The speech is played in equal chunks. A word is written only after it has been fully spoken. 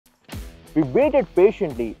We waited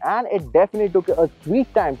patiently and it definitely took a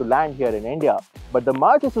sweet time to land here in India. But the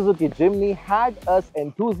Maruti Suzuki Jimny had us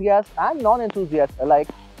enthusiasts and non-enthusiasts alike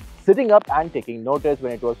sitting up and taking notice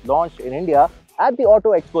when it was launched in India at the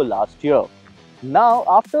Auto Expo last year. Now,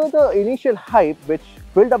 after the initial hype, which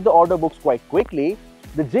filled up the order books quite quickly,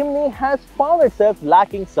 the Jimny has found itself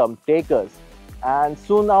lacking some takers. And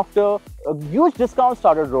soon after, a huge discount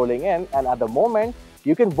started rolling in, and at the moment,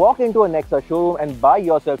 you can walk into a Nexa showroom and buy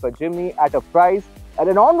yourself a Jimny at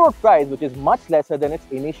an on-road price which is much lesser than its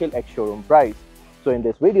initial ex-showroom price. So in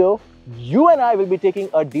this video, you and I will be taking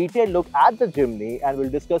a detailed look at the Jimny and we'll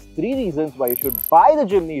discuss 3 reasons why you should buy the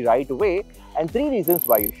Jimny right away and 3 reasons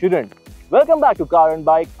why you shouldn't. Welcome back to Car and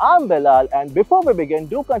Bike. I'm Bilal, and before we begin,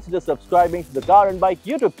 do consider subscribing to the Car and Bike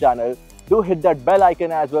YouTube channel. Do hit that bell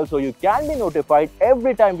icon as well so you can be notified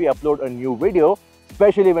every time we upload a new video,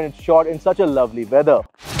 especially when it's shot in such a lovely weather.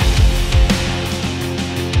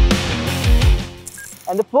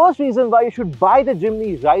 And the first reason why you should buy the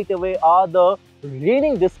Jimny right away are the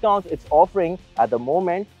reigning discounts it's offering at the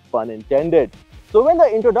moment, pun intended. So when the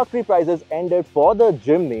introductory prices ended for the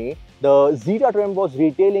Jimny, the Zeta trim was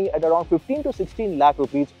retailing at around 15 to 16 lakh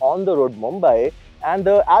rupees on the road Mumbai, and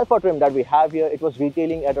the Alpha trim that we have here, it was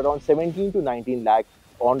retailing at around 17 to 19 lakhs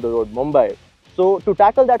on the road Mumbai. So to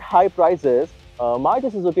tackle that high prices,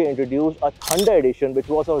 Maruti Suzuki introduced a Thunder edition, which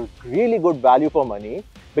was a really good value for money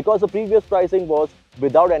because the previous pricing was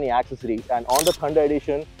without any accessories, and on the Thunder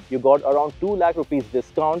edition you got around 2 lakh rupees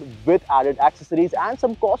discount with added accessories and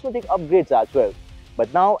some cosmetic upgrades as well.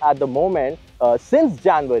 But now at the moment, since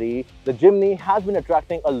January, the Jimny has been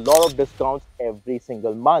attracting a lot of discounts every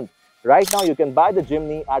single month. Right now you can buy the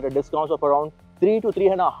Jimny at a discount of around 3 to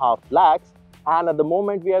 3.5 lakhs. And at the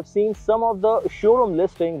moment, we have seen some of the showroom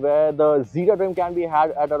listing where the Zeta trim can be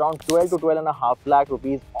had at around 12 to 12.5 lakh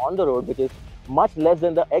rupees on the road, which is much less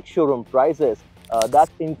than the ex-showroom prices.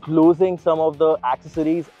 That's including some of the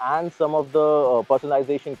accessories and some of the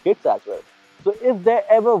personalization kits as well. So if there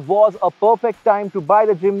ever was a perfect time to buy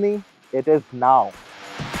the Jimny, it is now.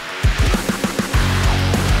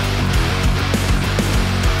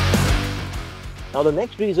 Now the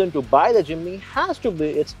next reason to buy the Jimny has to be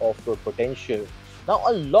its off-road potential. Now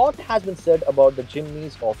a lot has been said about the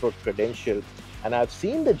Jimny's off-road credentials, and I've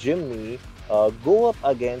seen the Jimny go up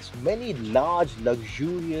against many large,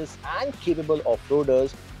 luxurious and capable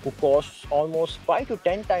off-roaders who cost almost 5 to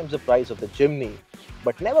 10 times the price of the Jimny.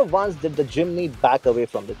 But never once did the Jimny back away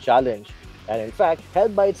from the challenge. And in fact,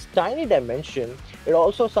 helped by its tiny dimension, it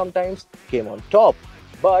also sometimes came on top.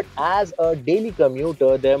 But as a daily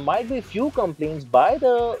commuter, there might be few complaints by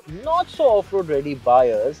the not so off-road ready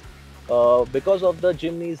buyers because of the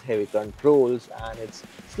Jimny's heavy controls and its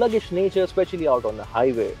sluggish nature, especially out on the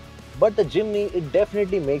highway. But the Jimny, it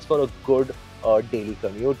definitely makes for a good daily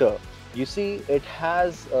commuter. You see, it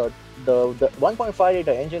has the 1.5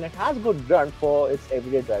 liter engine. It has good grunt for its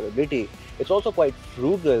everyday drivability. It's also quite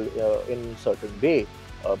frugal in certain way,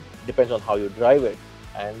 depends on how you drive it.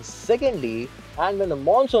 And secondly, and when the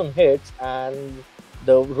monsoon hits and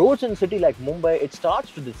the roads in city like Mumbai, it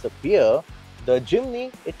starts to disappear, the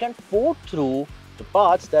Jimny, it can ford through the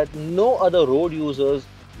paths that no other road users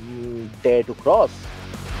dare to cross.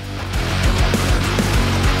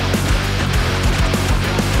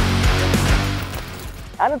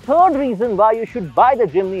 And the third reason why you should buy the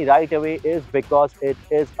Jimny right away is because it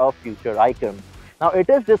is a future icon. Now,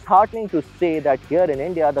 it is disheartening to say that here in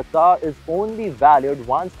India, the car is only valued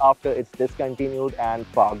once after it's discontinued and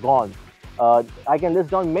far gone. I can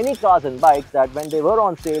list down many cars and bikes that when they were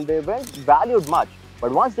on sale, they weren't valued much.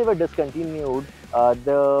 But once they were discontinued,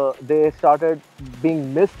 they started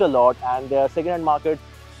being missed a lot and their second-hand market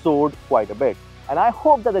soared quite a bit. And I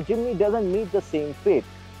hope that the Jimny doesn't meet the same fate,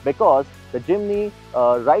 because the Jimny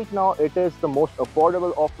right now, it is the most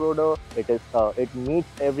affordable off-roader. It meets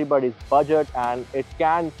everybody's budget and it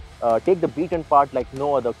can take the beaten part like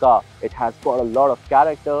no other car. It has got a lot of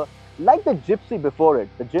character. Like the Gypsy before it,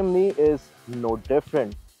 the Jimny is no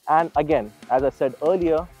different. And again, as I said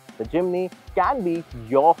earlier, the Jimny can be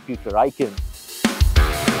your future icon.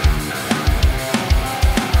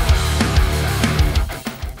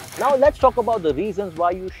 Now let's talk about the reasons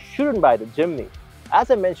why you shouldn't buy the Jimny. As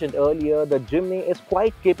I mentioned earlier, the Jimny is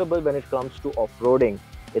quite capable when it comes to off-roading.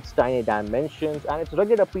 Its tiny dimensions and its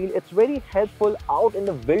rugged appeal, it's very helpful out in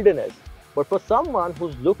the wilderness. But for someone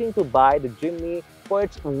who's looking to buy the Jimny for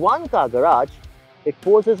its one-car garage, it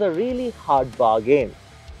poses a really hard bargain.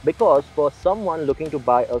 Because for someone looking to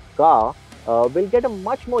buy a car, will get a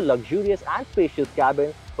much more luxurious and spacious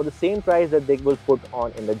cabin for the same price that they will put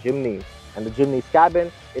on in the Jimny. And the Jimny's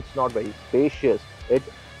cabin, it's not very spacious.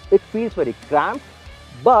 It feels very cramped.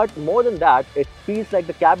 But more than that, it feels like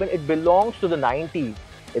the cabin, it belongs to the 90s.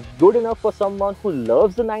 It's good enough for someone who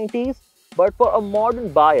loves the 90s, but for a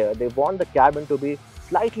modern buyer, they want the cabin to be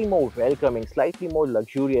slightly more welcoming, slightly more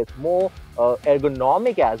luxurious, more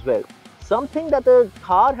ergonomic as well. Something that the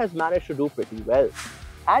Thar has managed to do pretty well.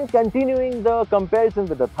 And continuing the comparison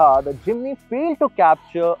with the Thar, the Jimny failed to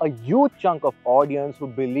capture a huge chunk of audience who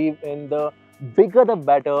believe in the bigger the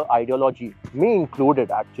better ideology, me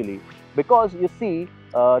included actually. Because you see,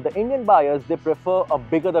 the Indian buyers, they prefer a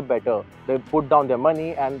bigger the better. They put down their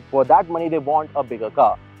money, and for that money they want a bigger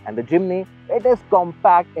car. And the Jimny, it is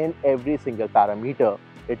compact in every single parameter.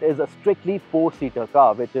 It is a strictly 4-seater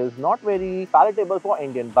car, which is not very palatable for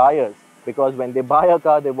Indian buyers, because when they buy a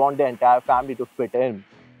car, they want the entire family to fit in.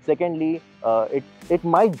 Secondly, it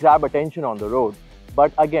might grab attention on the road,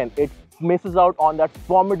 but again, it misses out on that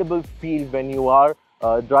formidable feel when you are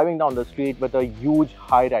driving down the street with a huge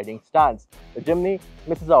high riding stance. The Jimny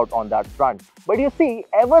misses out on that front. But you see,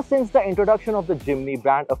 ever since the introduction of the Jimny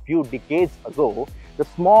brand a few decades ago, the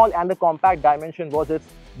small and the compact dimension was its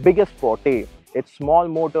biggest forte. Its small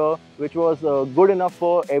motor, which was good enough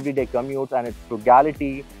for everyday commutes, and its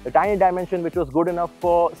frugality, the tiny dimension, which was good enough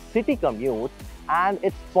for city commutes, and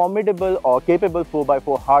its formidable or capable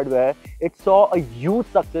 4x4 hardware, it saw a huge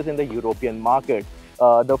success in the European market.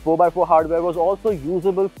 The 4x4 hardware was also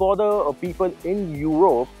usable for the people in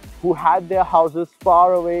Europe who had their houses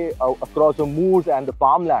far away across the moors and the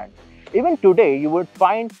farmland. Even today, you would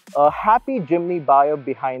find a happy Jimny buyer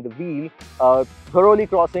behind the wheel, thoroughly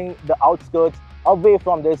crossing the outskirts away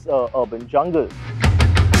from this urban jungle.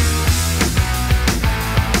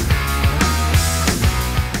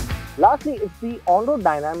 Lastly, it's the on-road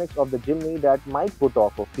dynamics of the Jimny that might put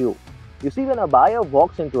off a few. You see, when a buyer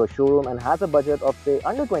walks into a showroom and has a budget of say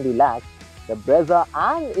under 20 lakhs, the Brezza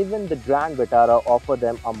and even the Grand Vitara offer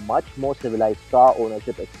them a much more civilized car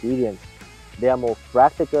ownership experience. They are more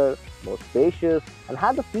practical, more spacious, and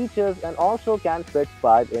have the features, and also can fit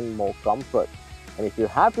 5 in more comfort. And if you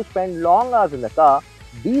have to spend long hours in the car,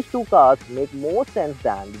 these two cars make more sense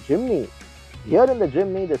than the Jimny. Here in the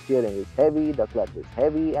Jimny, the steering is heavy, the clutch is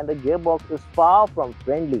heavy, and the gearbox is far from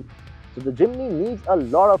friendly. So the Jimny needs a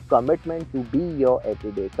lot of commitment to be your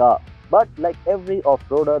everyday car. But like every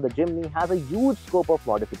off-roader, the Jimny has a huge scope of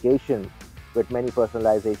modification, with many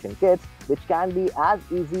personalization kits, which can be as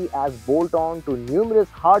easy as bolt-on to numerous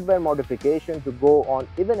hardware modifications to go on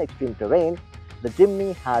even extreme terrain. The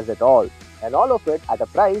Jimny has it all, and all of it at a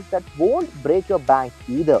price that won't break your bank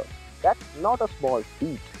either. That's not a small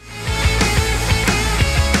feat.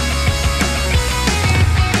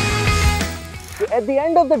 So at the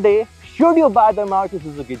end of the day, should you buy the Maruti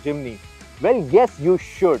Suzuki Jimny? Well, yes, you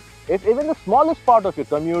should. If even the smallest part of your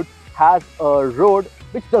commute has a road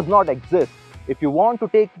which does not exist, if you want to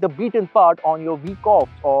take the beaten path on your week off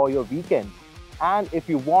or your weekends, and if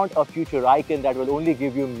you want a future icon that will only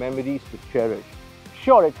give you memories to cherish.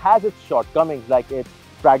 Sure, it has its shortcomings, like its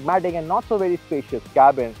pragmatic and not so very spacious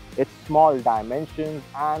cabin, its small dimensions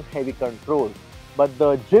and heavy controls. But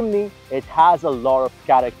the Jimny, it has a lot of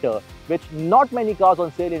character, which not many cars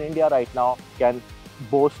on sale in India right now can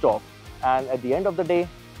boast of. And at the end of the day,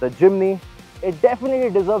 the Jimny, it definitely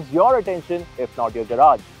deserves your attention, if not your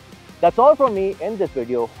garage. That's all from me in this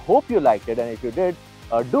video. Hope you liked it, and if you did,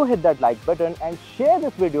 do hit that like button and share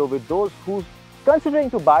this video with those who's considering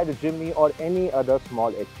to buy the Jimny or any other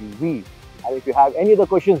small SUV. And if you have any other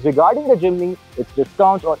questions regarding the Jimny, its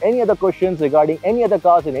discounts, or any other questions regarding any other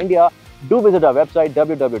cars in India, do visit our website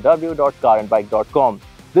www.carandbike.com.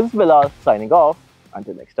 This is Bilal signing off.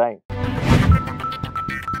 Until next time.